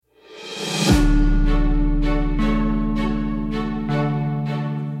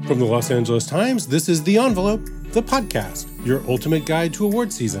the Los Angeles Times, this is The Envelope, the podcast, your ultimate guide to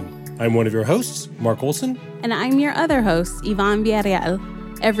award season. I'm one of your hosts, Mark Olson. And I'm your other host, Yvonne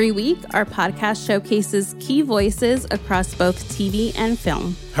Villarreal. Every week, our podcast showcases key voices across both TV and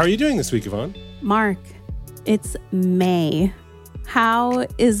film. How are you doing this week, Yvonne? Mark, it's May. How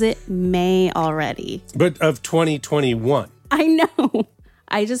is it May already? But of 2021. I know.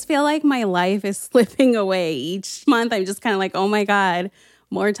 I just feel like my life is slipping away. Each month, I'm just kind of like, oh my God,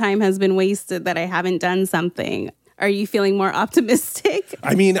 more time has been wasted that I haven't done something. Are you feeling more optimistic?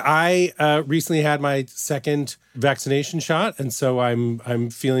 I mean, I recently had my second vaccination shot, and so I'm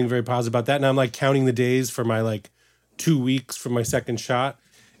feeling very positive about that. And I'm like counting the days for my 2 weeks from my second shot.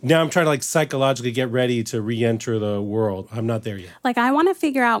 Now I'm trying to psychologically get ready to re-enter the world. I'm not there yet. I want to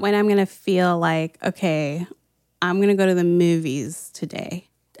figure out when I'm going to feel like, okay, I'm going to go to the movies today.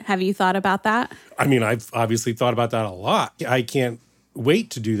 Have you thought about that? I mean, I've obviously thought about that a lot. I can't wait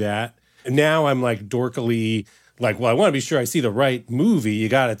to do that. Now I'm dorkily well, I want to be sure I see the right movie.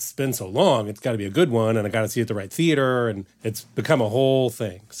 It's been so long. It's got to be a good one, and I got to see it at the right theater, and it's become a whole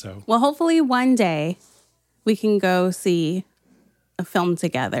thing. So, well, hopefully one day we can go see a film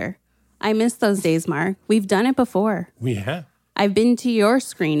together. I miss those days, Mark. We've done it before. We have. I've been to your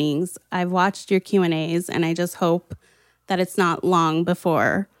screenings. I've watched your Q&As, and I just hope that it's not long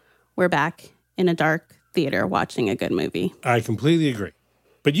before we're back in a dark theater watching a good movie. I completely agree.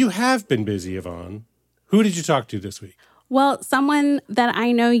 But you have been busy, Yvonne. Who did you talk to this week? Well, someone that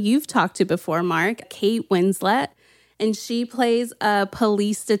I know you've talked to before, Mark, Kate Winslet. And she plays a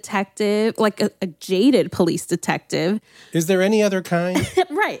police detective, a jaded police detective. Is there any other kind?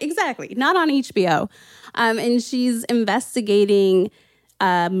 Right, exactly. Not on HBO. And she's investigating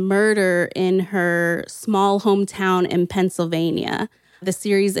a murder in her small hometown in Pennsylvania. The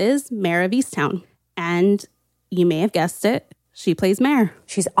series is Mare of Easttown. And you may have guessed it, she plays Mare.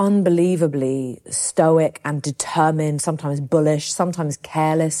 She's unbelievably stoic and determined, sometimes bullish, sometimes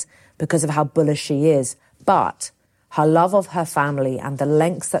careless because of how bullish she is. But her love of her family and the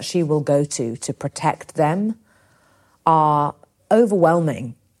lengths that she will go to protect them are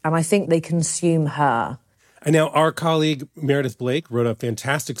overwhelming. And I think they consume her. And now our colleague Meredith Blake wrote a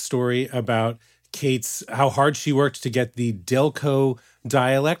fantastic story about how hard she worked to get the Delco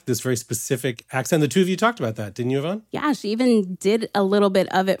dialect, this very specific accent. The two of you talked about that, didn't you, Yvonne? Yeah, she even did a little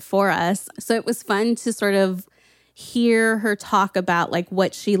bit of it for us. So it was fun to sort of hear her talk about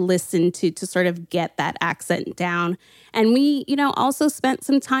what she listened to sort of get that accent down. And we, also spent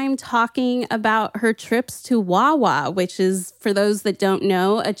some time talking about her trips to Wawa, which is, for those that don't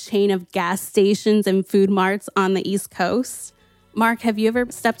know, a chain of gas stations and food marts on the East Coast. Mark, have you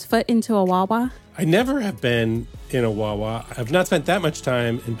ever stepped foot into a Wawa? I never have been in a Wawa. I've not spent that much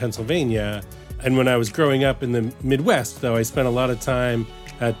time in Pennsylvania. And when I was growing up in the Midwest, though, I spent a lot of time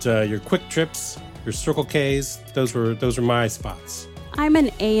at your Quick Trips, your Circle K's. Those were my spots. I'm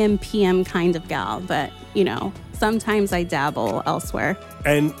an AM, PM kind of gal, but, sometimes I dabble elsewhere.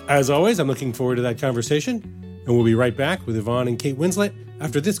 And as always, I'm looking forward to that conversation. And we'll be right back with Yvonne and Kate Winslet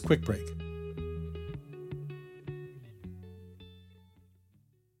after this quick break.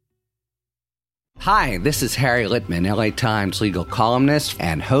 Hi, this is Harry Littman, LA Times legal columnist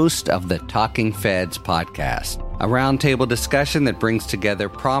and host of the Talking Feds podcast, a roundtable discussion that brings together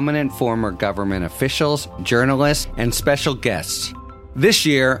prominent former government officials, journalists, and special guests. This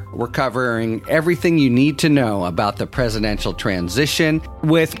year, we're covering everything you need to know about the presidential transition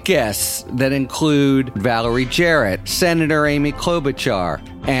with guests that include Valerie Jarrett, Senator Amy Klobuchar,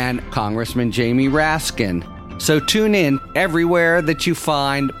 and Congressman Jamie Raskin. So tune in everywhere that you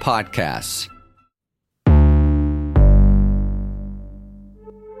find podcasts.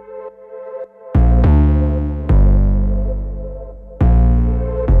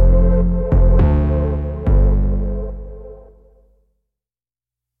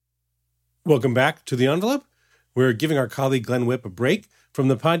 Welcome back to The Envelope. We're giving our colleague Glenn Whipp a break from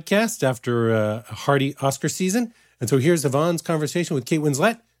the podcast after a hearty Oscar season. And so here's Yvonne's conversation with Kate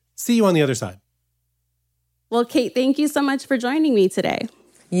Winslet. See you on the other side. Well, Kate, thank you so much for joining me today.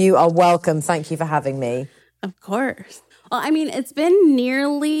 You are welcome. Thank you for having me. Of course. Well, it's been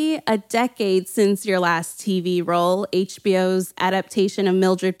nearly a decade since your last TV role, HBO's adaptation of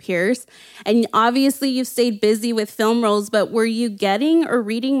Mildred Pierce. And obviously you've stayed busy with film roles, but were you getting or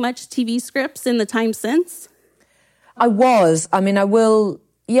reading much TV scripts in the time since? I was. I will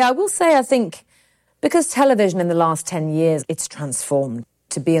say, I think, because television in the last 10 years, it's transformed.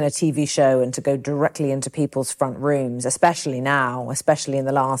 To be in a TV show and to go directly into people's front rooms, especially now, especially in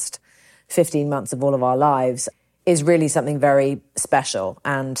the last 15 months of all of our lives, is really something very special.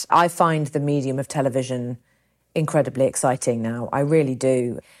 And I find the medium of television incredibly exciting now. I really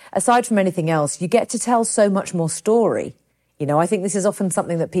do. Aside from anything else, you get to tell so much more story. You know, I think this is often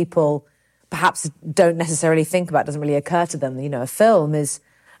something that people perhaps don't necessarily think about, doesn't really occur to them. You know, a film is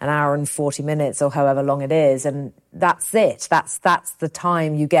an hour and 40 minutes or however long it is, and that's it. That's the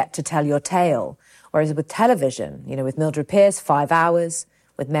time you get to tell your tale. Whereas with television, you know, with Mildred Pierce, 5 hours,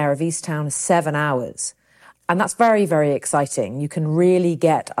 with Mayor of Easttown, 7 hours. And that's very, very exciting. You can really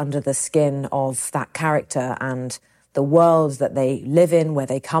get under the skin of that character and the world that they live in, where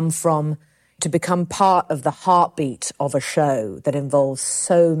they come from, to become part of the heartbeat of a show that involves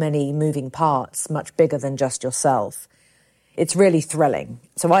so many moving parts, much bigger than just yourself. It's really thrilling.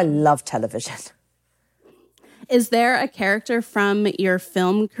 So I love television. Is there a character from your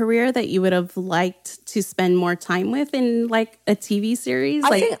film career that you would have liked to spend more time with in like a TV series?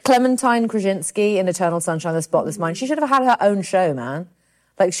 I think Clementine Krasinski in Eternal Sunshine of the Spotless Mind, she should have had her own show, man.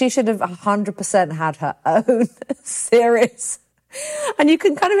 Like, she should have 100% had her own series. And you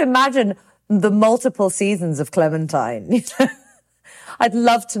can kind of imagine the multiple seasons of Clementine. You know? I'd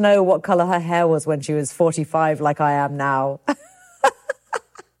love to know what colour her hair was when she was 45, like I am now.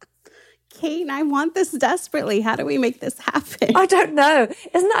 Kate, I want this desperately. How do we make this happen? I don't know.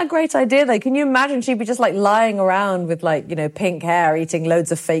 Isn't that a great idea, though? Can you imagine she'd be just, like, lying around with, like, you know, pink hair, eating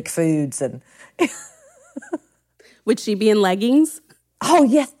loads of fake foods and... Would she be in leggings? Oh,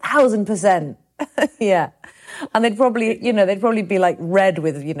 yes, 1,000%. Yeah. And they'd probably be, like, red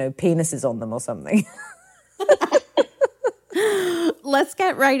with, you know, penises on them or something. Let's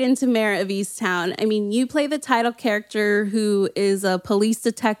get right into Mayor of Easttown. I mean, you play the title character who is a police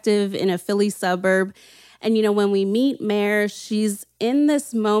detective in a Philly suburb. And, you know, when we meet Mayor, she's in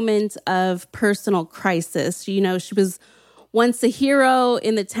this moment of personal crisis. You know, she was once a hero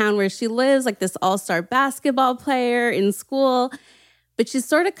in the town where she lives, like this all-star basketball player in school. But she's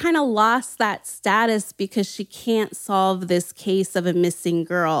sort of kind of lost that status because she can't solve this case of a missing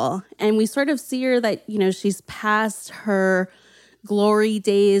girl. And we sort of see her that, you know, she's past her glory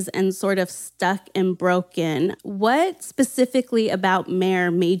days and sort of stuck and broken. What specifically about Mare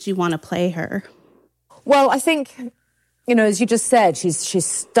made you want to play her? Well, I think, you know, as you just said, she's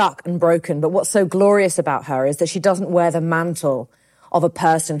stuck and broken. But what's so glorious about her is that she doesn't wear the mantle of a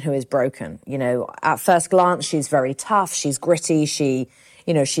person who is broken. You know, at first glance, she's very tough. She's gritty. She's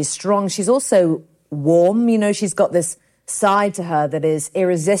strong. She's also warm. You know, she's got this side to her that is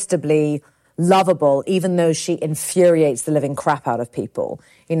irresistibly lovable, even though she infuriates the living crap out of people.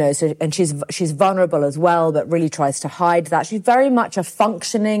 You know, so, and she's vulnerable as well, but really tries to hide that. She's very much a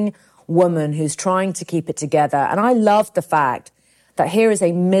functioning woman who's trying to keep it together. And I love the fact that here is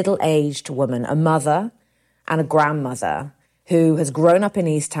a middle-aged woman, a mother and a grandmother, who has grown up in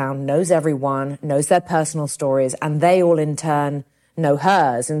Easttown, knows everyone, knows their personal stories, and they all in turn know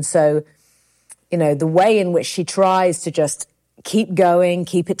hers. And so, you know, the way in which she tries to just keep going,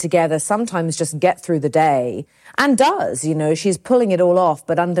 keep it together, sometimes just get through the day, and does, you know, she's pulling it all off.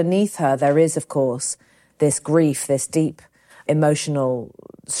 But underneath her, there is, of course, this grief, this deep emotional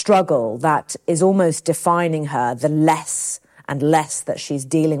struggle that is almost defining her, the less and less that she's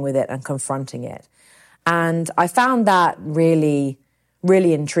dealing with it and confronting it. And I found that really,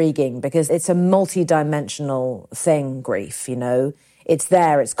 really intriguing because it's a multi-dimensional thing, grief, you know. It's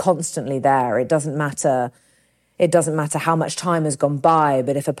there, it's constantly there. It doesn't matter how much time has gone by,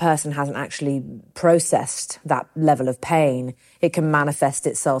 but if a person hasn't actually processed that level of pain, it can manifest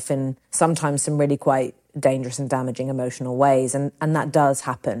itself in sometimes some really quite dangerous and damaging emotional ways. And that does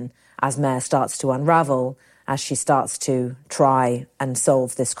happen as Mare starts to unravel, as she starts to try and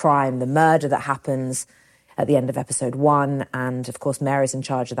solve this crime, the murder that happens at the end of episode 1. And of course, Mare is in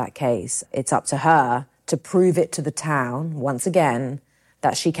charge of that case. It's up to her to prove it to the town, once again,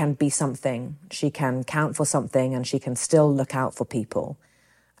 that she can be something, she can count for something, and she can still look out for people.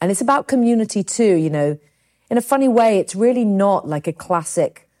 And it's about community too, you know. In a funny way, it's really not like a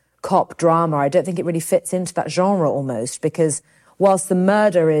classic cop drama. I don't think it really fits into that genre almost, because whilst the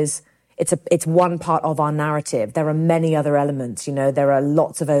murder is, it's one part of our narrative, there are many other elements, you know. There are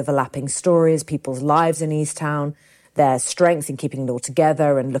lots of overlapping stories, people's lives in Easttown, their strength in keeping it all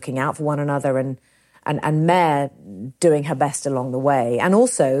together and looking out for one another, and Mare doing her best along the way. And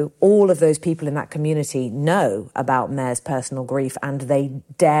also, all of those people in that community know about Mare's personal grief, and they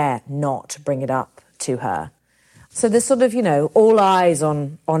dare not bring it up to her. So there's sort of, you know, all eyes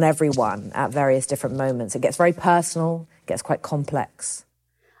on everyone at various different moments. It gets very personal, gets quite complex.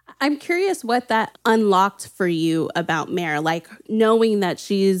 I'm curious what that unlocked for you about Mare, like knowing that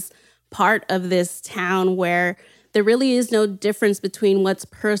she's part of this town where there really is no difference between what's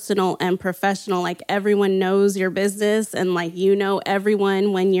personal and professional. Like everyone knows your business and like you know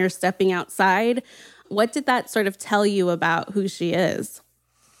everyone when you're stepping outside. What did that sort of tell you about who she is?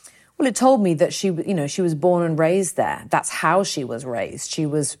 Well, it told me that she was born and raised there. That's how she was raised. She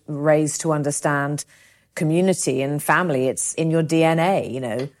was raised to understand community and family. It's in your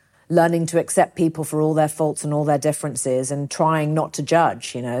DNA, learning to accept people for all their faults and all their differences and trying not to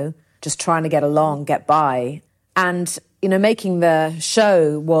judge, just trying to get along, get by. And, making the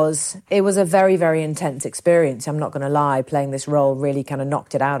show was a very, very intense experience. I'm not going to lie, playing this role really kind of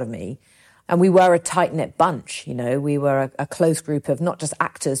knocked it out of me. And we were a tight-knit bunch, we were a close group of not just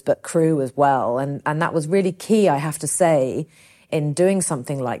actors, but crew as well. And that was really key, I have to say, in doing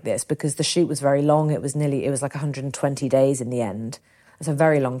something like this, because the shoot was very long. It was like 120 days in the end. It's a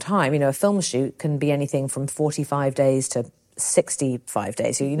very long time. A film shoot can be anything from 45 days to 65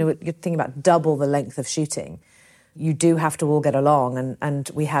 days. So, you're thinking about double the length of shooting. You do have to all get along. And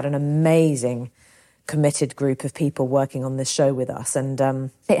we had an amazing committed group of people working on this show with us.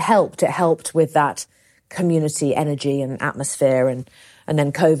 And it helped with that community energy and atmosphere. And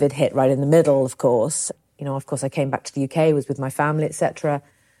then COVID hit right in the middle, of course. Of course, I came back to the UK, was with my family, etc.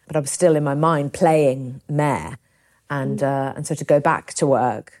 But I was still in my mind playing Mare. And so to go back to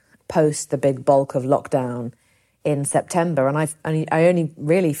work post the big bulk of lockdown in September, and I only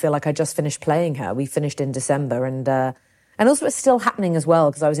really feel like I just finished playing her. We finished in December, and also it's still happening as well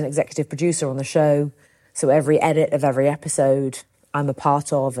because I was an executive producer on the show. So every edit of every episode I'm a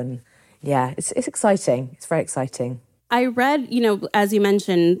part of, and yeah, it's exciting. It's very exciting. I read, as you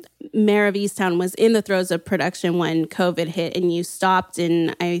mentioned, Mayor of Easttown was in the throes of production when COVID hit, and you stopped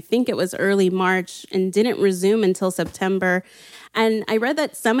in, I think it was early March, and didn't resume until September. And I read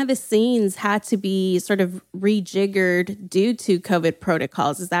that some of the scenes had to be sort of rejiggered due to COVID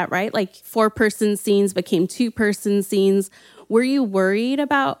protocols. Is that right? Like 4-person scenes became 2-person scenes. Were you worried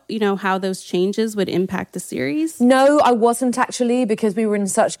about, how those changes would impact the series? No, I wasn't actually, because we were in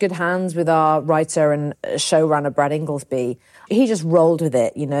such good hands with our writer and showrunner, Brad Inglesby. He just rolled with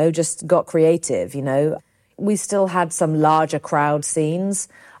it, just got creative, We still had some larger crowd scenes,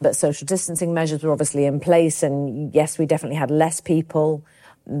 but social distancing measures were obviously in place. And yes, we definitely had less people.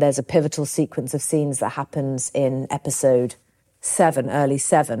 There's a pivotal sequence of scenes that happens in episode 7, early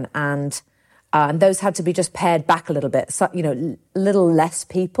 7, and those had to be just pared back a little bit, so, a little less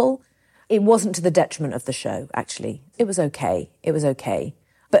people. It wasn't to the detriment of the show, actually. It was okay.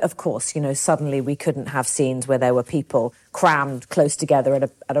 But of course, suddenly we couldn't have scenes where there were people crammed close together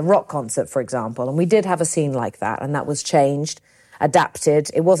at a rock concert, for example. And we did have a scene like that, and that was changed, adapted.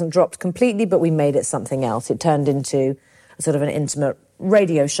 It wasn't dropped completely, but we made it something else. It turned into a sort of an intimate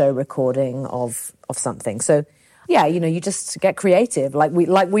radio show recording of something. So yeah, you just get creative, like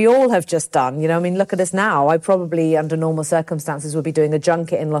we all have just done. Look at us now. I probably, under normal circumstances, would be doing a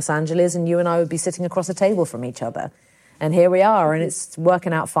junket in Los Angeles, and you and I would be sitting across a table from each other. And here we are, and it's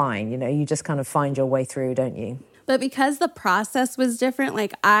working out fine. You just kind of find your way through, don't you? But because the process was different,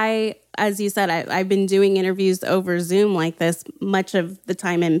 like as you said, I've been doing interviews over Zoom like this much of the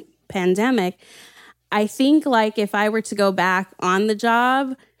time in pandemic. I think like if I were to go back on the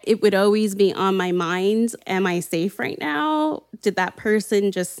job, it would always be on my mind. Am I safe right now? Did that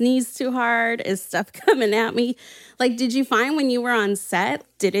person just sneeze too hard? Is stuff coming at me? Like, did you find when you were on set,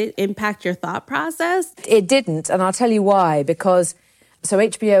 did it impact your thought process? It didn't. And I'll tell you why. Because so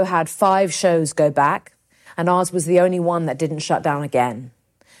HBO had 5 shows go back, and ours was the only one that didn't shut down again.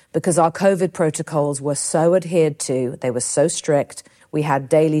 Because our COVID protocols were so adhered to, they were so strict. We had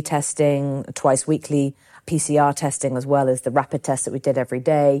daily testing, twice weekly PCR testing, as well as the rapid test that we did every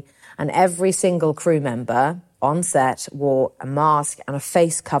day. And every single crew member on set wore a mask and a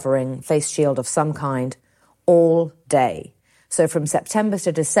face covering, face shield of some kind, all day. So from September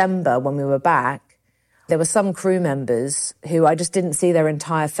to December, when we were back, there were some crew members who I just didn't see their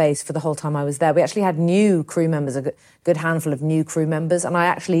entire face for the whole time I was there. We actually had new crew members, a good handful of new crew members, and I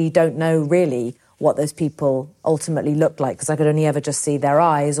actually don't know really what those people ultimately looked like, because I could only ever just see their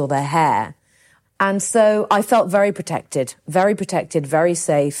eyes or their hair. And so I felt very protected, very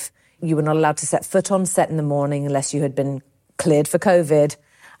safe. You were not allowed to set foot on set in the morning unless you had been cleared for COVID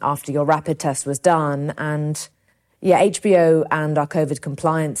after your rapid test was done. And yeah, HBO and our COVID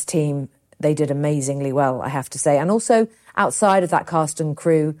compliance team, they did amazingly well, I have to say. And also outside of that cast and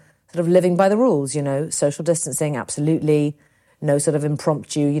crew, sort of living by the rules, social distancing, absolutely. No sort of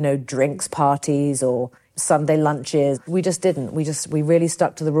impromptu, drinks parties or Sunday lunches. We just didn't. We really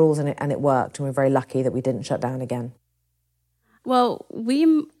stuck to the rules, and it worked. And we're very lucky that we didn't shut down again. Well,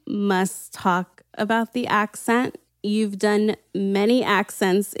 we must talk about the accent. You've done many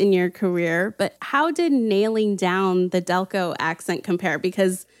accents in your career, but how did nailing down the Delco accent compare?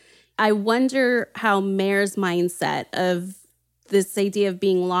 Because I wonder how Mare's mindset of this idea of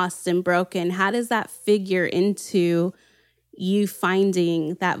being lost and broken, how does that figure into you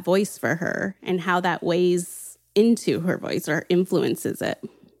finding that voice for her and how that weighs into her voice or influences it?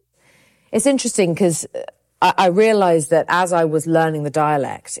 It's interesting because I realized that as I was learning the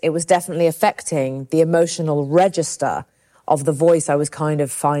dialect, it was definitely affecting the emotional register of the voice I was kind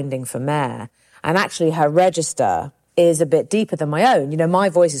of finding for Mare. And actually her register is a bit deeper than my own. You know, my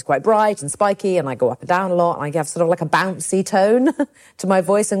voice is quite bright and spiky and I go up and down a lot and I have sort of like a bouncy tone to my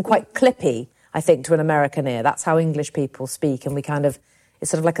voice and quite clippy, I think, to an American ear. That's how English people speak, and it's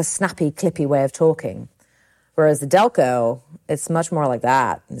sort of like a snappy, clippy way of talking. Whereas the Delco, it's much more like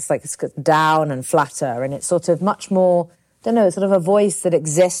that. It's like it's down and flatter, and it's sort of much more, I don't know, sort of a voice that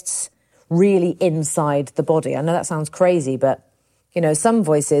exists really inside the body. I know that sounds crazy, but, you know, some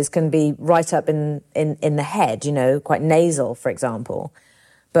voices can be right up in the head, you know, quite nasal, for example.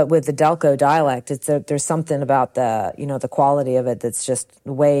 But with the Delco dialect, there's something about the, you know, the quality of it that's just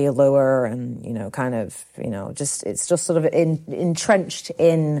way lower and, you know, kind of, you know, just, it's just sort of entrenched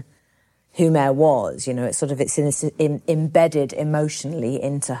in who Mare was, you know, it's embedded emotionally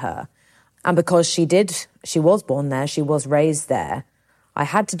into her. And because she was born there, she was raised there, I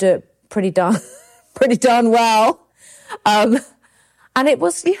had to do it pretty darn well. And it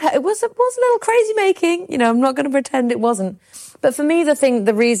was a little crazy making, you know, I'm not going to pretend it wasn't. But for me,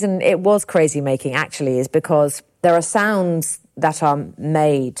 the reason it was crazy making actually is because there are sounds that are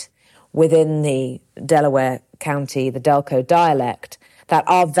made within the Delaware County, the Delco dialect, that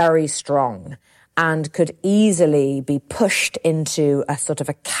are very strong and could easily be pushed into a sort of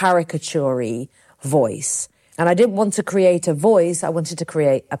a caricature-y voice. And I didn't want to create a voice, I wanted to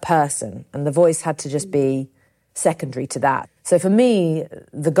create a person. And the voice had to just be secondary to that. So for me,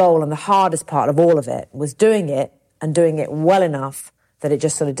 the goal and the hardest part of all of it was doing it and doing it well enough that it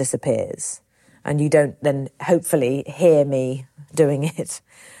just sort of disappears. And you don't then hopefully hear me doing it.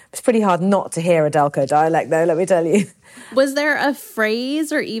 It's pretty hard not to hear a Delco dialect, though, let me tell you. Was there a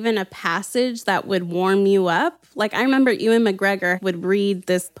phrase or even a passage that would warm you up? Like, I remember Ewan McGregor would read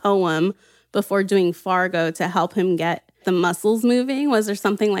this poem before doing Fargo to help him get the muscles moving. Was there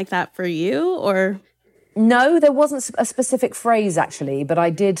something like that for you, or? No, there wasn't a specific phrase, actually, but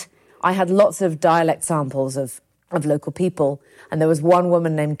I had lots of dialect samples of local people, and there was one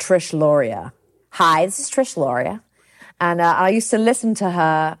woman named Trish Lauria. Hi, this is Trish Lauria. And I used to listen to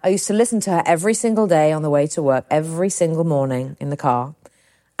her. I used to listen to her every single day on the way to work, every single morning in the car.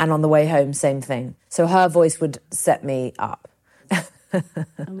 And on the way home, same thing. So her voice would set me up. I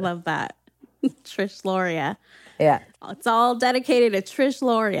love that. Trish Lauria. Yeah. It's all dedicated to Trish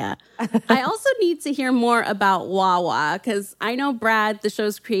Lauria. I also need to hear more about Wawa, because I know Brad, the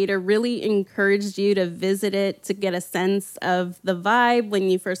show's creator, really encouraged you to visit it to get a sense of the vibe when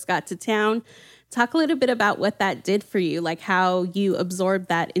you first got to town. Talk a little bit about what that did for you, like how you absorbed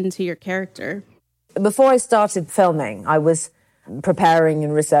that into your character. Before I started filming, I was preparing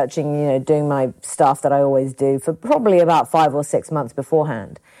and researching, you know, doing my stuff that I always do for probably about 5 or 6 months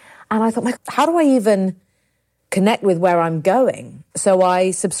beforehand. And I thought, how do I even connect with where I'm going? So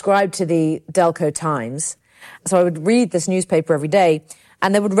I subscribed to the Delco Times. So I would read this newspaper every day,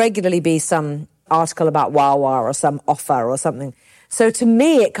 and there would regularly be some article about Wawa or some offer or something. So to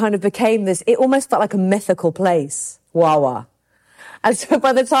me, it kind of became this, it almost felt like a mythical place, Wawa. And so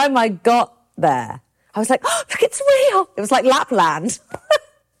by the time I got there, I was like, oh, look, it's real. It was like Lapland.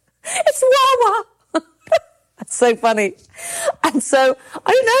 It's Wawa. That's so funny. And so,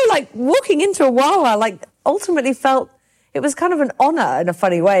 I don't know, like walking into a Wawa, like ultimately felt, it was kind of an honor in a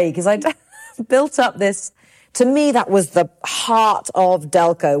funny way, because I built up this, to me, that was the heart of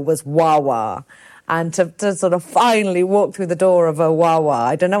Delco, was Wawa. And to sort of finally walk through the door of a Wawa,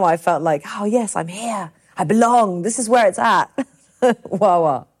 I don't know, I felt like, oh yes, I'm here. I belong. This is where it's at.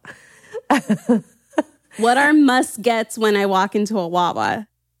 Wawa. What are must-gets when I walk into a Wawa?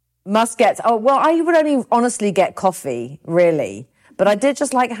 Must-gets? Oh, well, I would only honestly get coffee, really. But I did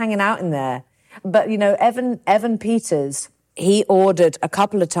just like hanging out in there. But, you know, Evan Peters, he ordered a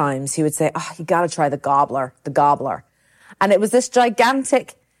couple of times. He would say, oh, you got to try the gobbler. And it was this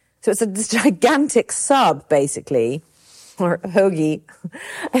gigantic... So it's this gigantic sub, basically, or hoagie.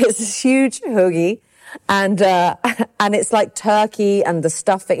 It's this huge hoagie, and it's like turkey and the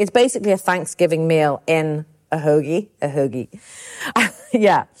stuffing. It's basically a Thanksgiving meal in a hoagie.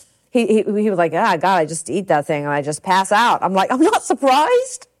 Yeah. He was like, God, I just eat that thing and I just pass out. I'm like, I'm not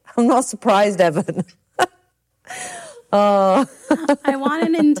surprised, Evan. Oh, I want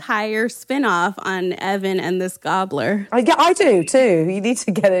an entire spin-off on Evan and this gobbler. I do too. You need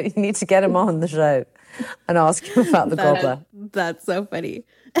to get it. You need to get him on the show and ask him about the gobbler. That's so funny.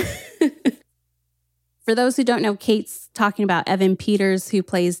 For those who don't know, Kate's talking about Evan Peters, who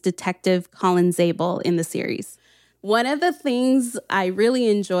plays Detective Colin Zabel in the series. One of the things I really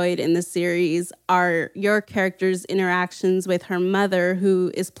enjoyed in the series are your character's interactions with her mother,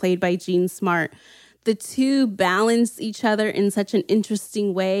 who is played by Jean Smart. The two balance each other in such an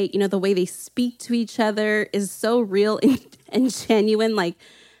interesting way. You know, the way they speak to each other is so real and genuine, like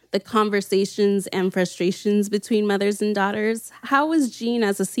the conversations and frustrations between mothers and daughters. How was Jean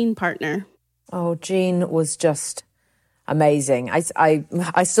as a scene partner? Oh, Jean was just amazing.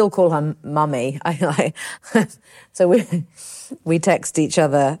 I still call her mummy. So we text each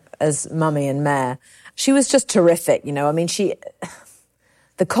other as mummy and mare. She was just terrific, you know. I mean,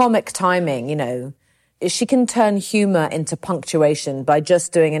 the comic timing, you know, she can turn humor into punctuation by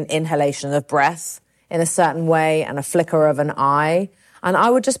just doing an inhalation of breath in a certain way and a flicker of an eye. And I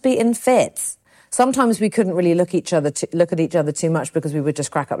would just be in fits. Sometimes we couldn't really look at each other too much because we would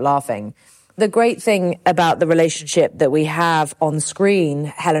just crack up laughing. The great thing about the relationship that we have on screen,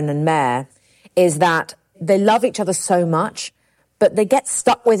 Helen and Mare, is that they love each other so much, but they get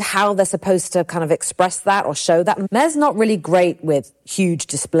stuck with how they're supposed to kind of express that or show that. Mare's not really great with huge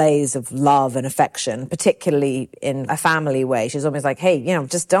displays of love and affection, particularly in a family way. She's always like, hey, you know,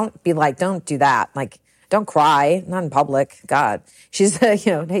 just don't do that. Like, don't cry, not in public. God. She's,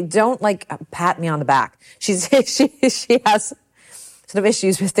 you know, hey, don't like pat me on the back. she has sort of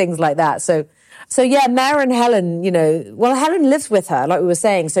issues with things like that. So yeah, Mare and Helen, you know, well, Helen lives with her, like we were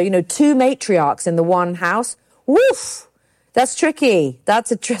saying. So, you know, two matriarchs in the one house. Woof! That's tricky.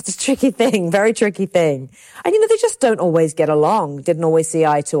 That's a tricky thing, very tricky thing. And, you know, they just don't always get along, didn't always see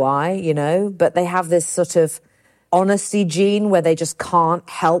eye to eye, you know, but they have this sort of honesty gene where they just can't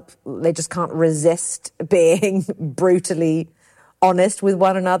resist being brutally honest with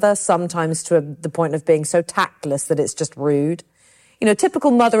one another, sometimes to the point of being so tactless that it's just rude. You know, typical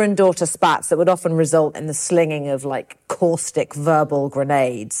mother and daughter spats that would often result in the slinging of like caustic verbal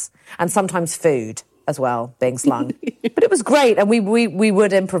grenades and sometimes food as well being slung. But it was great. And we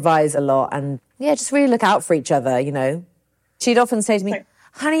would improvise a lot and yeah, just really look out for each other, you know. She'd often say to me,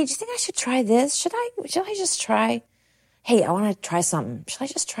 honey, do you think I should try this? Should I just try? Hey, I want to try something. Should I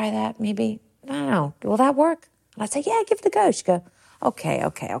just try that? Maybe, I don't know. Will that work? And I'd say, yeah, give it a go. She'd go, okay.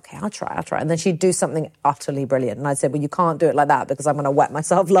 I'll try. And then she'd do something utterly brilliant. And I'd say, well, you can't do it like that because I'm going to wet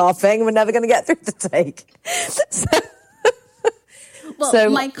myself laughing. We're never going to get through the take.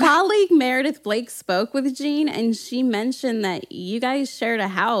 My colleague Meredith Blake spoke with Jean and she mentioned that you guys shared a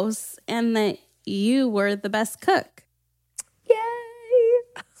house and that you were the best cook. Yay!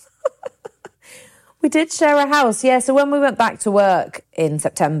 We did share a house, yeah. So when we went back to work in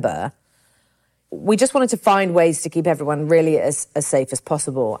September, we just wanted to find ways to keep everyone really as safe as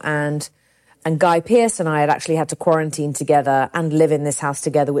possible. And Guy Pearce and I had actually had to quarantine together and live in this house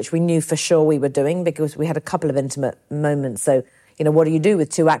together, which we knew for sure we were doing because we had a couple of intimate moments. So, you know, what do you do with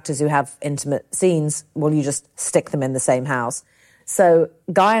two actors who have intimate scenes? Well, you just stick them in the same house. So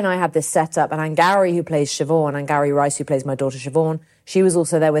Guy and I had this set up, and Angari, who plays Siobhan, Angari Rice, who plays my daughter Siobhan, she was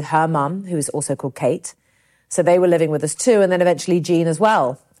also there with her mum, who is also called Kate. So they were living with us too, and then eventually Jean as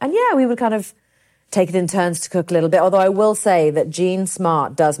well. And yeah, we would kind of take it in turns to cook a little bit, although I will say that Jean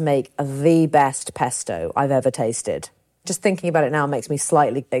Smart does make the best pesto I've ever tasted. Just thinking about it now makes me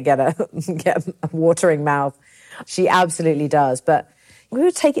slightly get a watering mouth. She absolutely does. But we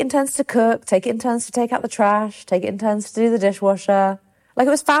would take it in turns to cook, take it in turns to take out the trash, take it in turns to do the dishwasher. Like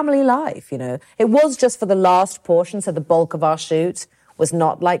it was family life, you know. It was just for the last portion, so the bulk of our shoot was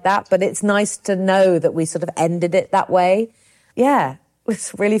not like that. But it's nice to know that we sort of ended it that way. Yeah, it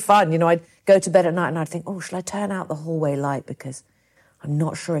was really fun. You know, I'd go to bed at night and I'd think, oh, shall I turn out the hallway light? Because I'm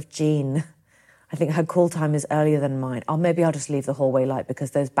not sure if Jean, I think her call time is earlier than mine. Or maybe I'll just leave the hallway light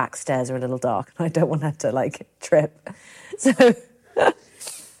because those back stairs are a little dark and I don't want her to, like, trip. So,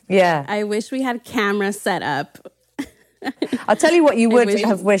 yeah. I wish we had camera set up. I'll tell you what you would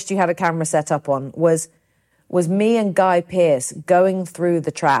have wished you had a camera set up on was me and Guy Pearce going through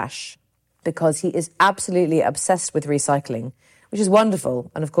the trash because he is absolutely obsessed with recycling, which is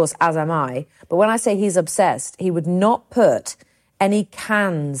wonderful. And of course, as am I. But when I say he's obsessed, he would not put any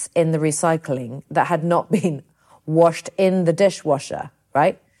cans in the recycling that had not been washed in the dishwasher,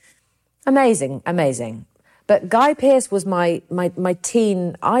 right? Amazing, amazing. But Guy Pearce was my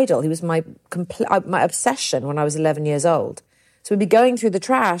teen idol. He was my obsession when I was 11 years old. So we'd be going through the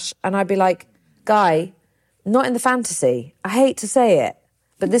trash and I'd be like, Guy, not in the fantasy. I hate to say it,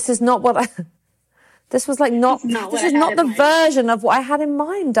 but this is not what This was like not this is not the version of what I had in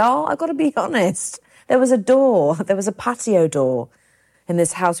mind, doll. I've got to be honest. There was a door. There was a patio door in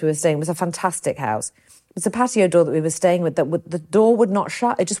this house we were staying. It was a fantastic house. It was a patio door that we were staying with the door would not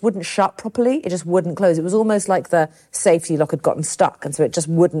shut. It just wouldn't shut properly. It just wouldn't close. It was almost like the safety lock had gotten stuck, and so it just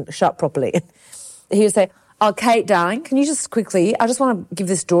wouldn't shut properly. He would say, "Oh, Kate, darling, can you just quickly, I just want to give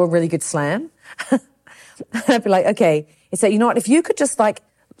this door a really good slam." I'd be like, okay. He'd say, you know what, if you could just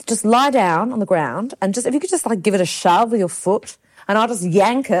lie down on the ground and if you could just give it a shove with your foot, and I'll just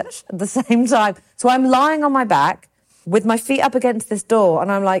yank it at the same time. So I'm lying on my back with my feet up against this door,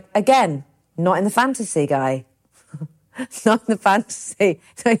 and I'm like, again, not in the fantasy, guy. Not in the fantasy.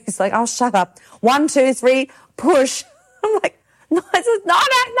 So he's like, oh, shut up. 1, 2, 3, push. I'm like, no, this is not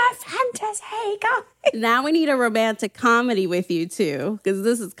in the fantasy, guy. Now we need a romantic comedy with you, too, because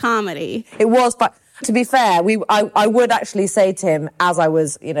this is comedy. It was, but to be fair, I would actually say to him, as I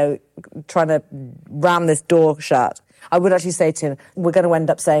was, trying to ram this door shut, I would actually say to him, we're going to end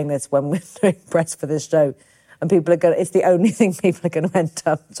up saying this when we're doing press for this show, and it's the only thing people are going to end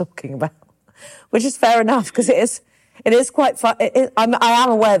up talking about, which is fair enough, because it is quite fun. I am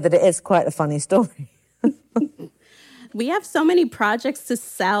aware that it is quite a funny story. We have so many projects to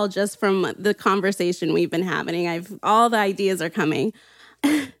sell just from the conversation we've been having. All the ideas are coming.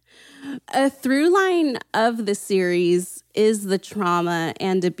 A through line of the series is the trauma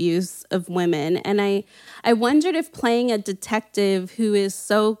and abuse of women. And I wondered if playing a detective who is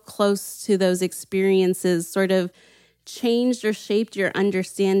so close to those experiences sort of changed or shaped your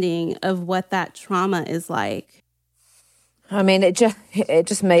understanding of what that trauma is like. I mean, it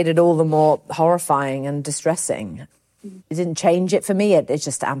just made it all the more horrifying and distressing. It didn't change it for me. It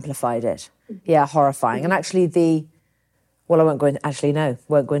just amplified it. Yeah, horrifying. And actually I won't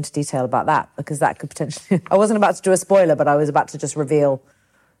go into detail about that, because that could potentially... I wasn't about to do a spoiler, but I was about to just reveal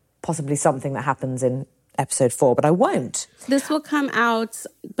possibly something that happens in episode 4, but I won't. This will come out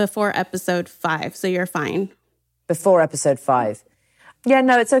before episode 5, so you're fine. Before episode 5. Yeah,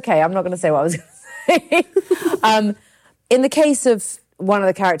 no, it's okay. I'm not going to say what I was going to say. In the case of one of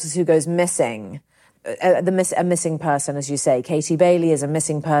the characters who goes missing, a missing person, as you say, Katie Bailey is a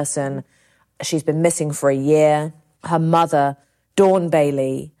missing person. She's been missing for a year. Her mother, Dawn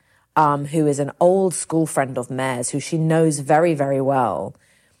Bailey, who is an old school friend of Mare's, who she knows very, very well.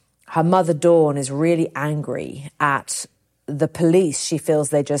 Her mother, Dawn, is really angry at the police. She feels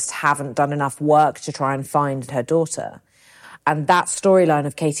they just haven't done enough work to try and find her daughter. And that storyline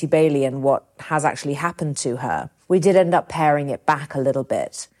of Katie Bailey and what has actually happened to her, we did end up paring it back a little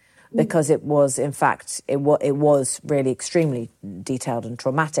bit, because it was, in fact, it was really extremely detailed and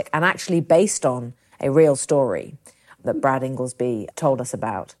traumatic, and actually based on a real story that Brad Inglesby told us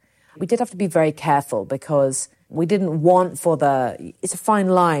about. We did have to be very careful, because we didn't want it's a fine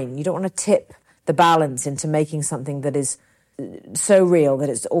line. You don't want to tip the balance into making something that is so real that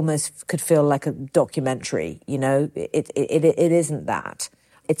it's almost could feel like a documentary, It isn't that.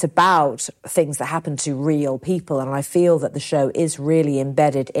 It's about things that happen to real people, and I feel that the show is really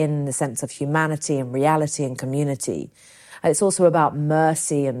embedded in the sense of humanity and reality and community. And it's also about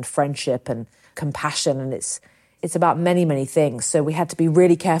mercy and friendship and compassion, and it's about many, many things. So we had to be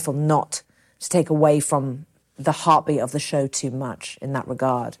really careful not to take away from the heartbeat of the show too much in that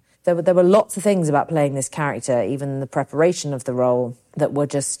regard. There were lots of things about playing this character, even the preparation of the role, that were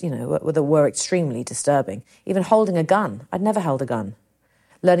just, that were extremely disturbing. Even holding a gun. I'd never held a gun.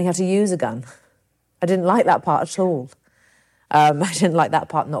 Learning how to use a gun. I didn't like that part at all. I didn't like that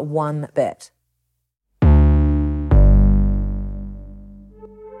part, not one bit.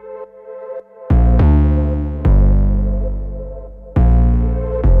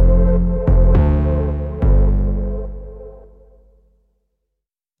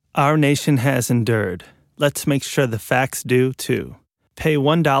 Our nation has endured. Let's make sure the facts do, too. Pay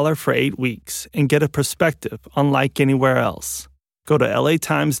 $1 for 8 weeks and get a perspective unlike anywhere else. Go to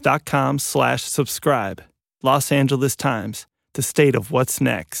latimes.com/subscribe. Los Angeles Times, the state of what's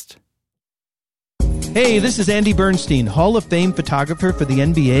next. Hey, this is Andy Bernstein, Hall of Fame photographer for the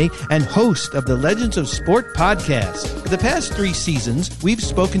NBA and host of the Legends of Sport podcast. For the past 3 seasons, we've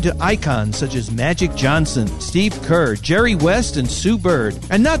spoken to icons such as Magic Johnson, Steve Kerr, Jerry West, and Sue Bird.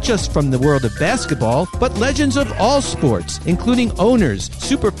 And not just from the world of basketball, but legends of all sports, including owners,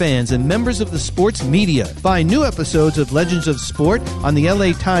 superfans, and members of the sports media. Find new episodes of Legends of Sport on the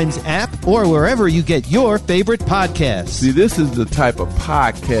LA Times app or wherever you get your favorite podcasts. See, this is the type of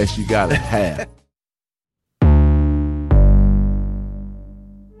podcast you gotta have.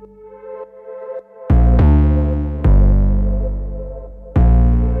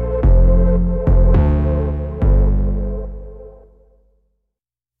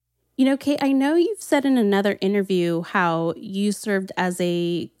 You know, Kate, I know you've said in another interview how you served as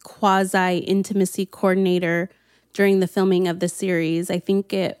a quasi-intimacy coordinator during the filming of the series. I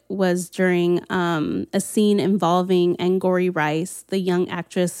think it was during a scene involving Angourie Rice, the young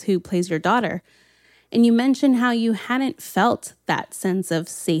actress who plays your daughter. And you mentioned how you hadn't felt that sense of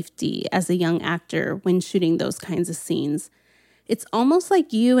safety as a young actor when shooting those kinds of scenes. It's almost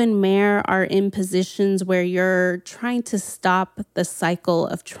like you and Mare are in positions where you're trying to stop the cycle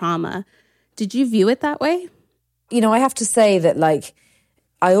of trauma. Did you view it that way? You know, I have to say that, like,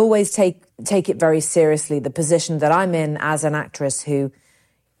 I always take it very seriously, the position that I'm in as an actress who,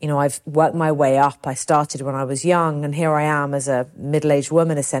 you know, I've worked my way up. I started when I was young, and here I am as a middle-aged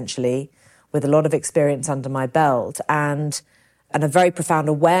woman, essentially, with a lot of experience under my belt and a very profound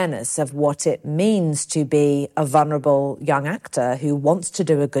awareness of what it means to be a vulnerable young actor who wants to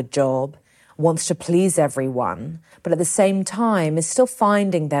do a good job, wants to please everyone, but at the same time is still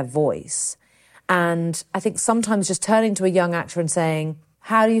finding their voice. And I think sometimes just turning to a young actor and saying,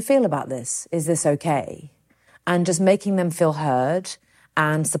 how do you feel about this? Is this okay? And just making them feel heard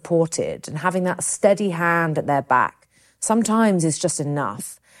and supported and having that steady hand at their back sometimes is just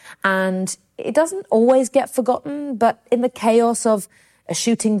enough. And it doesn't always get forgotten, but in the chaos of a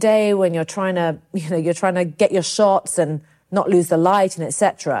shooting day when you're trying to get your shots and not lose the light and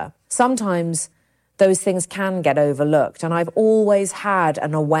etc., sometimes those things can get overlooked. And I've always had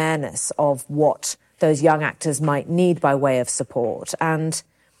an awareness of what those young actors might need by way of support. And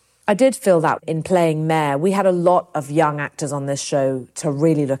I did feel that in playing Mare. We had a lot of young actors on this show to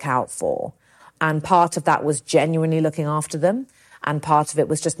really look out for. And part of that was genuinely looking after them. And part of it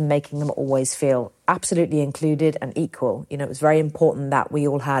was just making them always feel absolutely included and equal. You know, it was very important that we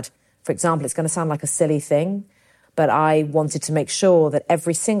all had, for example, it's going to sound like a silly thing, but I wanted to make sure that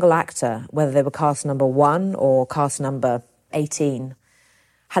every single actor, whether they were cast number 1 or cast number 18,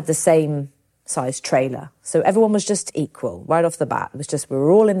 had the same size trailer. So everyone was just equal right off the bat. It was just, we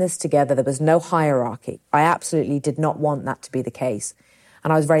were all in this together. There was no hierarchy. I absolutely did not want that to be the case.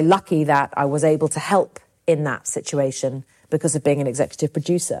 And I was very lucky that I was able to help in that situation because of being an executive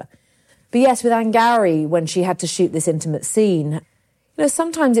producer. But yes, with Angourie, when she had to shoot this intimate scene, you know,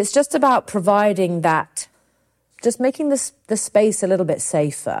 sometimes it's just about providing that, just making the space a little bit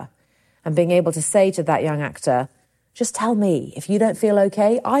safer and being able to say to that young actor, just tell me, if you don't feel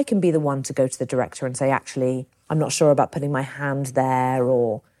okay, I can be the one to go to the director and say, actually, I'm not sure about putting my hand there,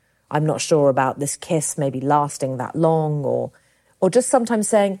 or I'm not sure about this kiss maybe lasting that long, or just sometimes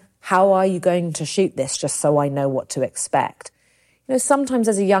saying, how are you going to shoot this, just so I know what to expect? You know, sometimes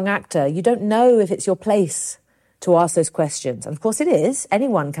as a young actor, you don't know if it's your place to ask those questions. And of course it is.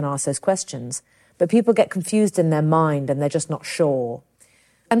 Anyone can ask those questions. But people get confused in their mind and they're just not sure.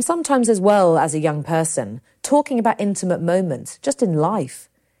 And sometimes as well, as a young person, talking about intimate moments, just in life,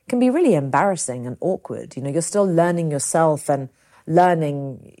 can be really embarrassing and awkward. You know, you're still learning yourself and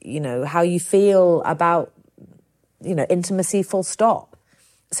learning, you know, how you feel about, you know, intimacy full stop.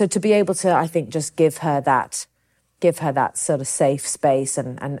 So to be able to, I think, just give her that sort of safe space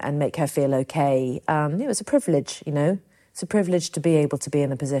and make her feel okay, it was a privilege, you know. It's a privilege to be able to be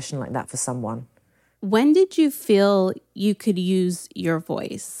in a position like that for someone. When did you feel you could use your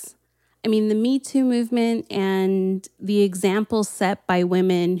voice? I mean, the Me Too movement and the example set by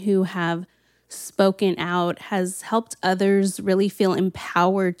women who have spoken out has helped others really feel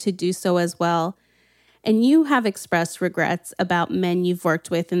empowered to do so as well. And you have expressed regrets about men you've worked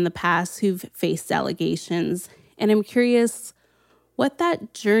with in the past who've faced allegations. And I'm curious what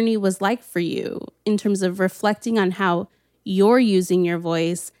that journey was like for you in terms of reflecting on how you're using your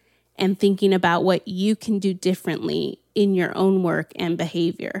voice and thinking about what you can do differently in your own work and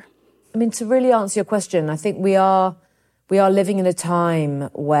behavior. I mean, to really answer your question, I think we are living in a time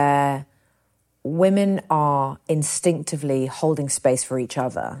where women are instinctively holding space for each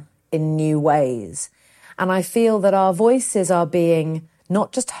other in new ways. And I feel that our voices are being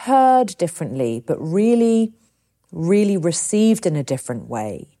not just heard differently, but really, really received in a different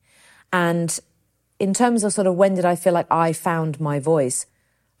way. And in terms of sort of when did I feel like I found my voice,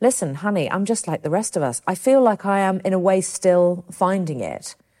 listen, honey, I'm just like the rest of us. I feel like I am in a way still finding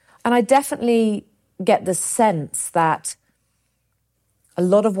it. And I definitely get the sense that a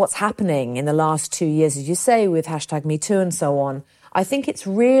lot of what's happening in the last 2 years, as you say, with #MeToo and so on, I think it's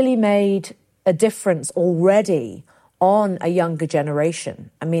really made a difference already on a younger generation.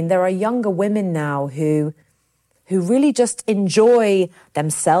 I mean, there are younger women now who really just enjoy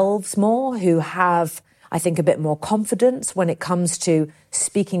themselves more, who have, I think, a bit more confidence when it comes to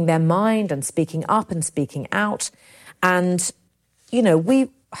speaking their mind and speaking up and speaking out. And, you know,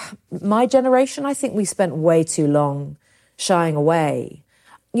 my generation, I think we spent way too long shying away.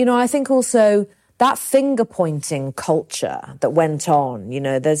 I think also that finger-pointing culture that went on,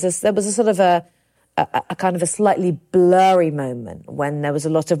 there was a sort of a kind of a slightly blurry moment when there was a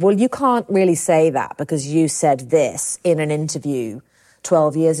lot of, well, you can't really say that because you said this in an interview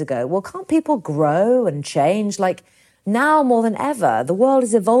 12 years ago. Well, can't people grow and change? Like, now more than ever, the world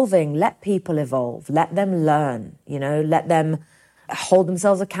is evolving. Let people evolve. Let them learn, let them hold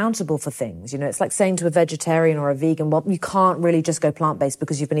themselves accountable for things. It's like saying to a vegetarian or a vegan, well, you can't really just go plant-based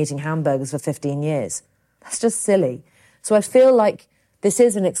because you've been eating hamburgers for 15 years. That's just silly. So I feel like this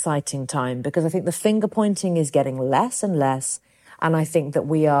is an exciting time because I think the finger-pointing is getting less and less. And I think that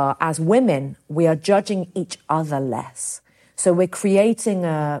we are, as women, we are judging each other less. So we're creating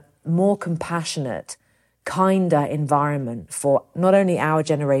a more compassionate, kinder environment for not only our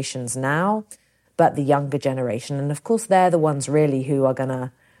generations now, but the younger generation. And of course, they're the ones really who are going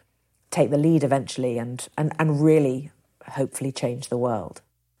to take the lead eventually and really hopefully change the world.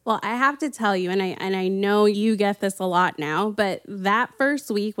 Well, I have to tell you, and I know you get this a lot now, but that first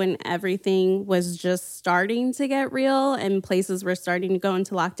week when everything was just starting to get real and places were starting to go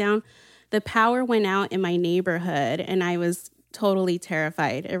into lockdown, the power went out in my neighborhood and I was totally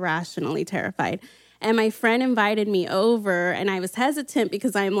terrified, irrationally terrified. And my friend invited me over and I was hesitant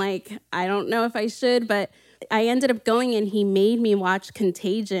because I'm like, I don't know if I should, but I ended up going and he made me watch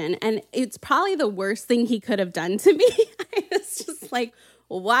Contagion. And it's probably the worst thing he could have done to me. I was just like,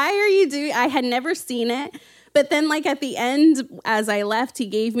 why are you doing? I had never seen it. But then like at the end, as I left, he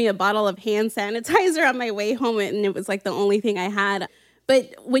gave me a bottle of hand sanitizer on my way home. And it was like the only thing I had.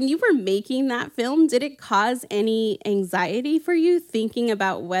 But when you were making that film, did it cause any anxiety for you thinking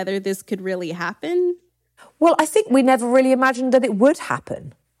about whether this could really happen? Well, I think we never really imagined that it would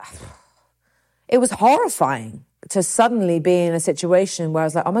happen. It was horrifying to suddenly be in a situation where I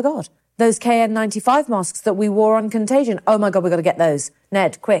was like, oh my God, those KN95 masks that we wore on Contagion. Oh my God, we've got to get those.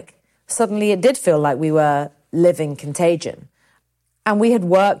 Ned, quick. Suddenly it did feel like we were living Contagion. And we had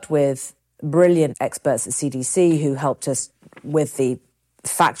worked with brilliant experts at CDC who helped us with the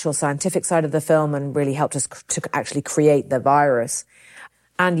factual scientific side of the film and really helped us to actually create the virus.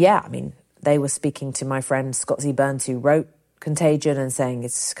 And yeah, I mean, they were speaking to my friend Scott Z. Burns, who wrote Contagion, and saying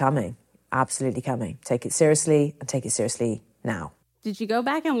it's coming, absolutely coming. Take it seriously and take it seriously now. Did you go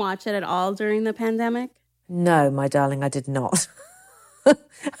back and watch it at all during the pandemic? No, my darling, I did not. I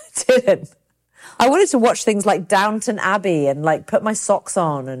didn't. I wanted to watch things like Downton Abbey and like put my socks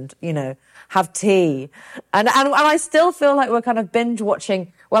on and, have tea. And I still feel like we're kind of binge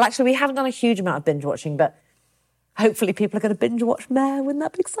watching. Well, actually, we haven't done a huge amount of binge watching, but hopefully people are going to binge watch Mare. Wouldn't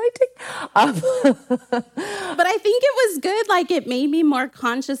that be exciting? But I think it was good. Like, it made me more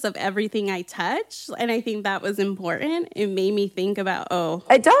conscious of everything I touch. And I think that was important. It made me think about,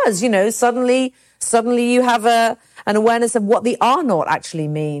 It does, suddenly you have an awareness of what the R naught actually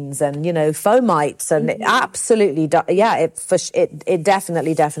means and, fomites. And it absolutely, it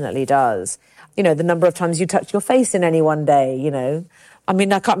definitely does. The number of times you touch your face in any one day, I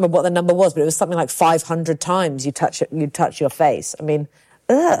mean, I can't remember what the number was, but it was something like 500 times you touch your face. I mean,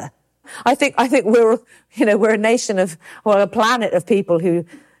 ugh. I think we're a nation a planet of people who,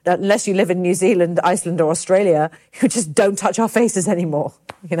 unless you live in New Zealand, Iceland or Australia, who just don't touch our faces anymore,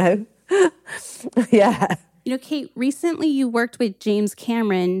 Yeah. Kate, recently you worked with James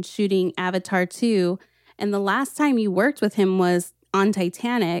Cameron shooting Avatar 2, and the last time you worked with him was on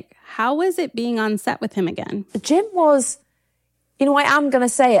Titanic. How was it being on set with him again? Jim was, I am going to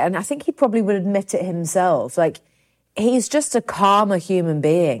say it, and I think he probably would admit it himself. Like, he's just a calmer human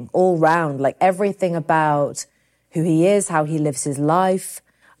being all round. Like, everything about who he is, how he lives his life,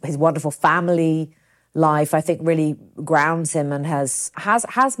 his wonderful family life, I think really grounds him and has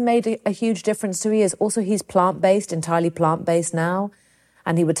made a huge difference to who he is. Also, he's plant-based, entirely plant-based now.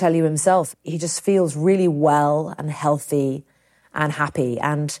 And he would tell you himself, he just feels really well and healthy and happy.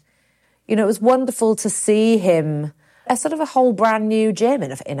 And, it was wonderful to see him as sort of a whole brand new Jim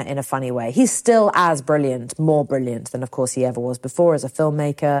in a funny way. He's still as brilliant, more brilliant than, of course, he ever was before as a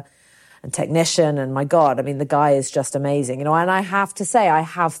filmmaker and technician. And my God, I mean, the guy is just amazing, And I have to say, I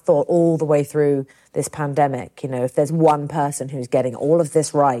have thought all the way through this pandemic, if there's one person who's getting all of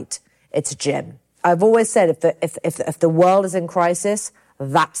this right, it's Jim. I've always said if the world is in crisis,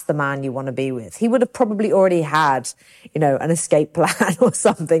 that's the man you want to be with. He would have probably already had, an escape plan or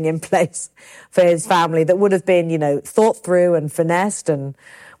something in place for his family that would have been, thought through and finessed and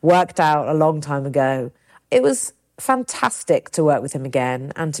worked out a long time ago. It was fantastic to work with him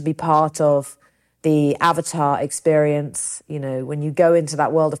again and to be part of the Avatar experience. When you go into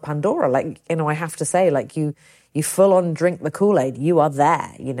that world of Pandora, I have to say, you full on drink the Kool-Aid. You are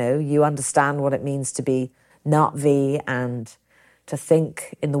there, you understand what it means to be Na'vi and,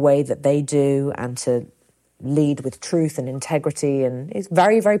 think in the way that they do and to lead with truth and integrity. And it's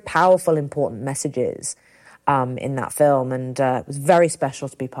very, very powerful, important messages in that film. And it was very special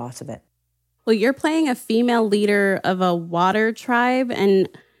to be part of it. Well, you're playing a female leader of a water tribe, and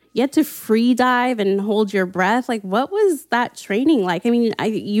you had to free dive and hold your breath. Like, what was that training like? I mean,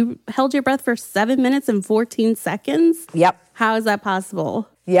 you held your breath for 7 minutes and 14 seconds? Yep. How is that possible?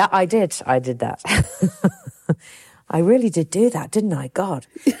 Yeah, I did. I did that. I really did do that, didn't I? God,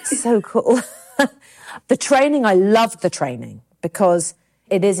 so cool. The training, I loved the training because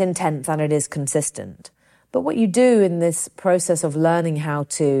it is intense and it is consistent. But what you do in this process of learning how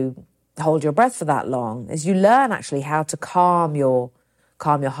to hold your breath for that long is you learn actually how to calm your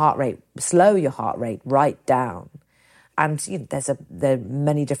heart rate, slow your heart rate right down. And you know, there are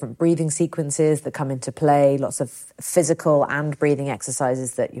many different breathing sequences that come into play, lots of physical and breathing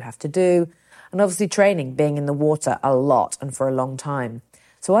exercises that you have to do. And obviously training, being in the water a lot and for a long time.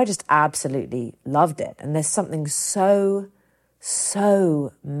 So I just absolutely loved it. And there's something so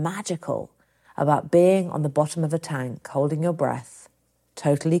magical about being on the bottom of a tank, holding your breath,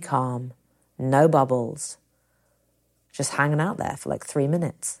 totally calm, no bubbles, just hanging out there for like 3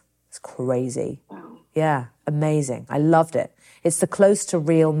 minutes. It's crazy. Wow. Yeah, amazing. I loved it. It's the close to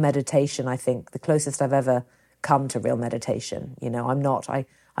real meditation, I think, the closest I've ever come to real meditation. You know,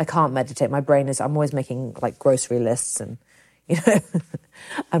 I can't meditate. My brain I'm always making like grocery lists and, you know,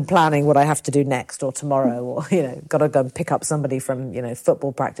 I'm planning what I have to do next or tomorrow or, you know, got to go and pick up somebody from, you know,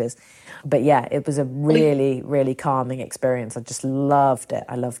 football practice. But yeah, it was a really, really calming experience. I just loved it.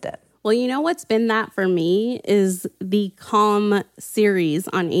 I loved it. Well, you know what's been that for me is the Calm series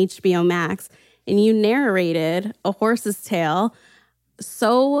on HBO Max. And you narrated A Horse's Tale.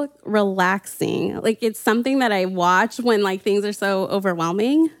 So relaxing. Like, it's something that I watch when like things are so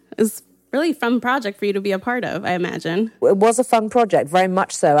overwhelming. It's really a fun project for you to be a part of, I imagine. It was a fun project, very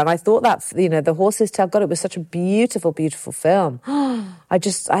much so. And I thought that, you know, The Horse's Tale, God, it was such a beautiful, beautiful film. I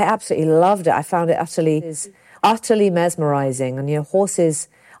absolutely loved it. I found it utterly mesmerizing. And, you know, horses,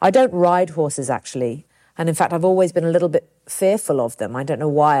 I don't ride horses actually. And in fact, I've always been a little bit fearful of them. I don't know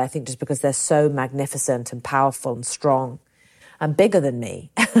why. I think just because they're so magnificent and powerful and strong and bigger than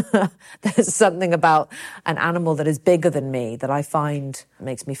me. There's something about an animal that is bigger than me that I find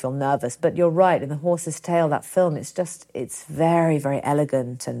makes me feel nervous. But you're right, in The Horse's Tale, that film, it's very, very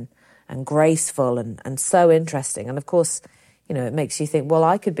elegant and graceful and so interesting. And of course, you know, it makes you think, well,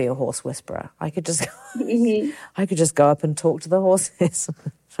 I could be a horse whisperer. I could just go up and talk to the horses.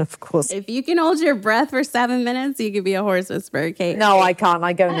 Of course. If you can hold your breath for 7 minutes, you could be a horse whisperer, Kate. No, I can't.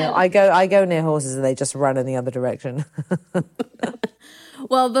 I go near horses and they just run in the other direction.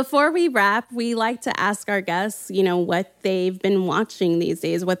 Well, before we wrap, we like to ask our guests, you know, what they've been watching these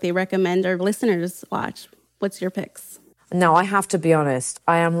days, what they recommend our listeners watch. What's your picks? Now, I have to be honest.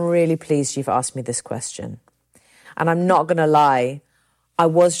 I am really pleased you've asked me this question. And I'm not going to lie. I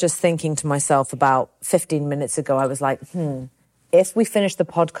was just thinking to myself about 15 minutes ago, I was like, if we finish the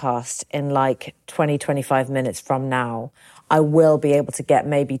podcast in like 20, 25 minutes from now, I will be able to get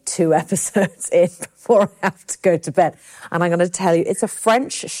maybe 2 episodes in before I have to go to bed. And I'm going to tell you, it's a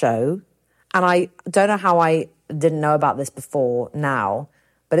French show. And I don't know how I didn't know about this before now,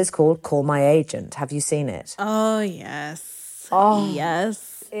 but it's called Call My Agent. Have you seen it? Oh, yes. Oh,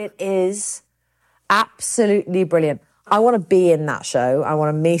 yes. It is absolutely brilliant. I want to be in that show. I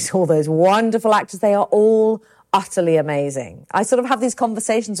want to meet all those wonderful actors. They are all utterly amazing. I sort of have these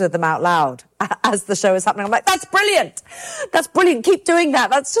conversations with them out loud as the show is happening. I'm like, that's brilliant. That's brilliant. Keep doing that.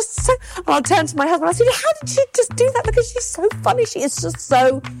 That's just so... And I'll turn to my husband. I say, how did she just do that? Because she's so funny. She is just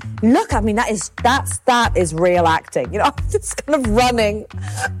so... Look, I mean, that is real acting. You know, I'm just kind of running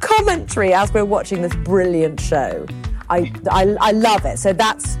commentary as we're watching this brilliant show. I love it. So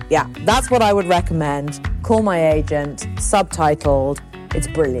that's what I would recommend. Call My Agent, subtitled. It's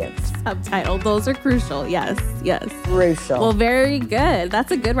brilliant. Subtitled. Those are crucial. Yes. Crucial. Well, very good.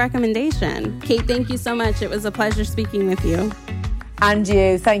 That's a good recommendation. Kate, thank you so much. It was a pleasure speaking with you. And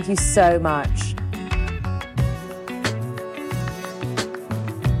you. Thank you so much.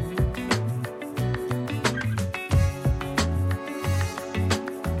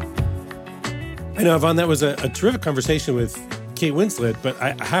 I know, Yvonne, that was a terrific conversation with Kate Winslet, but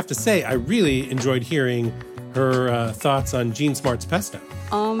I have to say, I really enjoyed hearing her thoughts on Jean Smart's Pesto.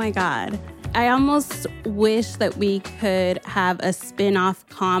 Oh my God. I almost wish that we could have a spin-off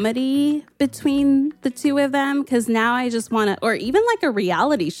comedy between the two of them, because now I just want to, or even like a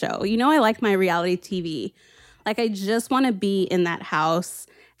reality show. You know, I like my reality TV. Like, I just want to be in that house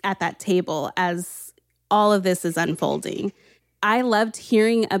at that table as all of this is unfolding. I loved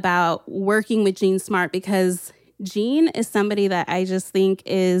hearing about working with Jean Smart because Jean is somebody that I just think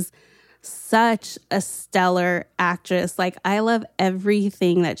is such a stellar actress. Like, I love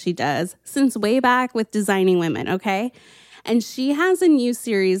everything that she does since way back with Designing Women, okay? And she has a new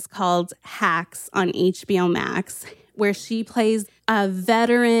series called Hacks on HBO Max, where she plays a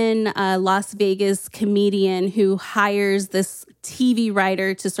veteran Las Vegas comedian who hires this TV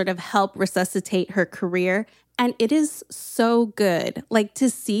writer to sort of help resuscitate her career. And it is so good. Like, to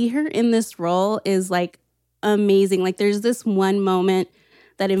see her in this role is like amazing. Like, there's this one moment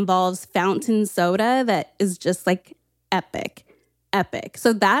that involves fountain soda that is just like epic.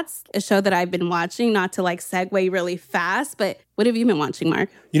 So that's a show that I've been watching, not to like segue really fast, but what have you been watching, Mark?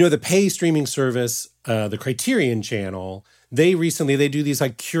 You know, the pay streaming service, the Criterion Channel, they do these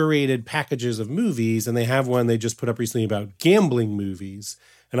like curated packages of movies, and they have one they just put up recently about gambling movies.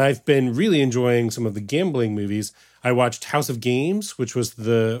 And I've been really enjoying some of the gambling movies. I watched House of Games, which was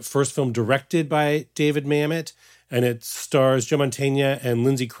the first film directed by David Mamet, and it stars Joe Mantegna and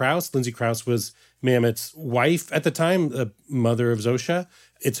Lindsay Krause. Lindsay Krause was Mamet's wife at the time, the mother of Zosha.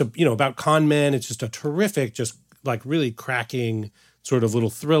 It's about con men. It's just a terrific, just like really cracking sort of little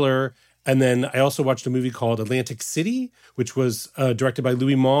thriller. And then I also watched a movie called Atlantic City, which was directed by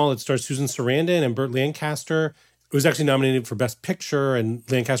Louis Malle. It stars Susan Sarandon and Burt Lancaster. It was actually nominated for Best Picture, and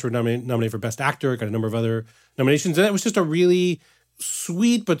Lancaster was nominated for Best Actor. It got a number of other nominations. And it was just a really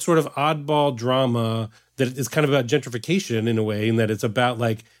sweet but sort of oddball drama that is kind of about gentrification in a way, in that it's about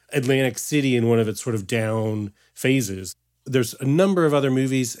like Atlantic City in one of its sort of down phases. There's a number of other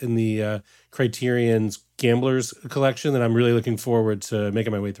movies in the Criterion's Gamblers collection that I'm really looking forward to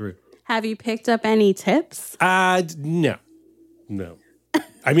making my way through. Have you picked up any tips? No.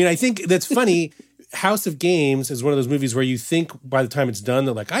 I mean, I think that's funny. House of Games is one of those movies where you think by the time it's done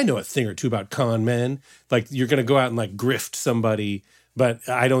that like, I know a thing or two about con men. Like, you're going to go out and like grift somebody, but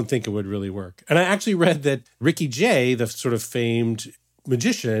I don't think it would really work. And I actually read that Ricky Jay, the sort of famed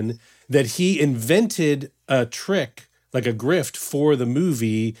magician, that he invented a trick, like a grift for the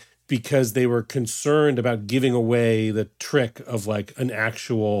movie, because they were concerned about giving away the trick of like an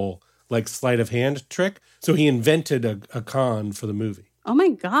actual like sleight of hand trick. So he invented a con for the movie. Oh my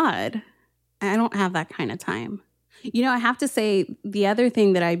God. I don't have that kind of time. You know, I have to say the other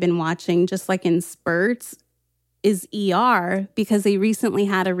thing that I've been watching just like in spurts is ER, because they recently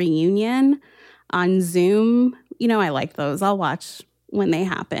had a reunion on Zoom. You know, I like those. I'll watch when they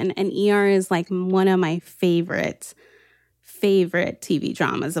happen. And ER is like one of my favorite TV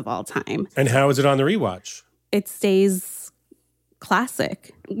dramas of all time. And how is it on the rewatch? It stays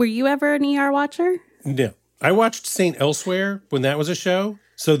classic. Were you ever an ER watcher? No. I watched St. Elsewhere when that was a show.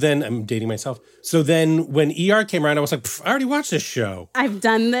 So then, I'm dating myself. So then when ER came around, I was like, I already watched this show. I've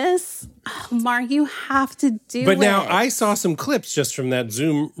done this. Oh, Mark, you have to do it. But now I saw some clips just from that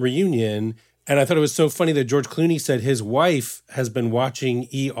Zoom reunion, and I thought it was so funny that George Clooney said his wife has been watching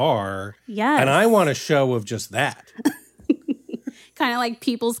ER. Yes. And I want a show of just that. Kind of like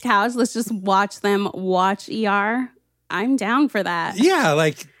People's Couch. Let's just watch them watch ER. I'm down for that. Yeah,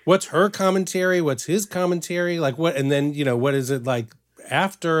 like, what's her commentary? What's his commentary? Like, what? And then, what is it like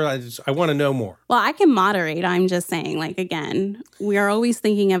after? I want to know more. Well, I can moderate. I'm just saying, like, again, we are always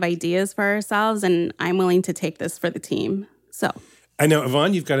thinking of ideas for ourselves, and I'm willing to take this for the team. So I know,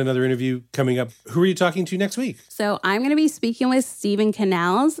 Yvonne, you've got another interview coming up. Who are you talking to next week? So I'm going to be speaking with Stephen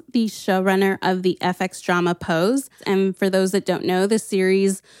Canals, the showrunner of the FX drama Pose. And for those that don't know, the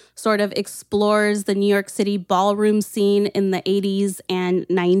series sort of explores the New York City ballroom scene in the 80s and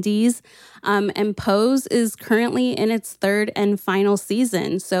 90s. And Pose is currently in its third and final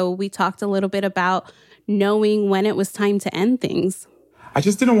season. So we talked a little bit about knowing when it was time to end things. I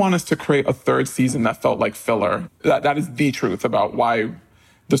just didn't want us to create a third season that felt like filler. That is the truth about why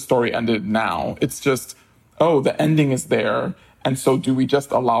the story ended now. It's just, the ending is there. And so do we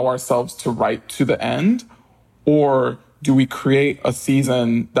just allow ourselves to write to the end? Or do we create a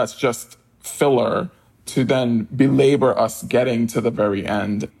season that's just filler to then belabor us getting to the very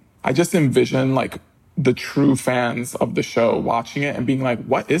end? I just envision like the true fans of the show watching it and being like,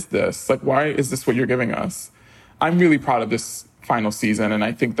 what is this? Like, why is this what you're giving us? I'm really proud of this final season, and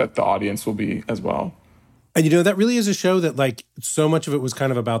I think that the audience will be as well. And that really is a show that like so much of it was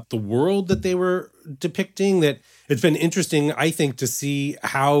kind of about the world that they were depicting, that it's been interesting, I think, to see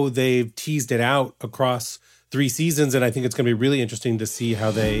how they've teased it out across 3 seasons, and I think it's going to be really interesting to see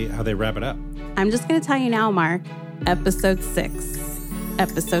how they wrap it up. I'm just going to tell you now, Mark, episode 6.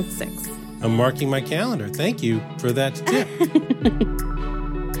 I'm marking my calendar. Thank you for that tip.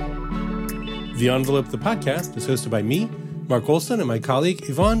 The Envelope, the podcast, is hosted by me, Mark Olson, and my colleague,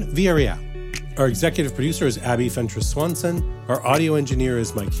 Yvonne Villarreal. Our executive producer is Abby Fentress Swanson. Our audio engineer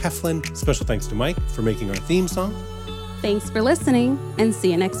is Mike Heflin. Special thanks to Mike for making our theme song. Thanks for listening, and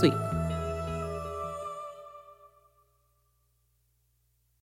see you next week.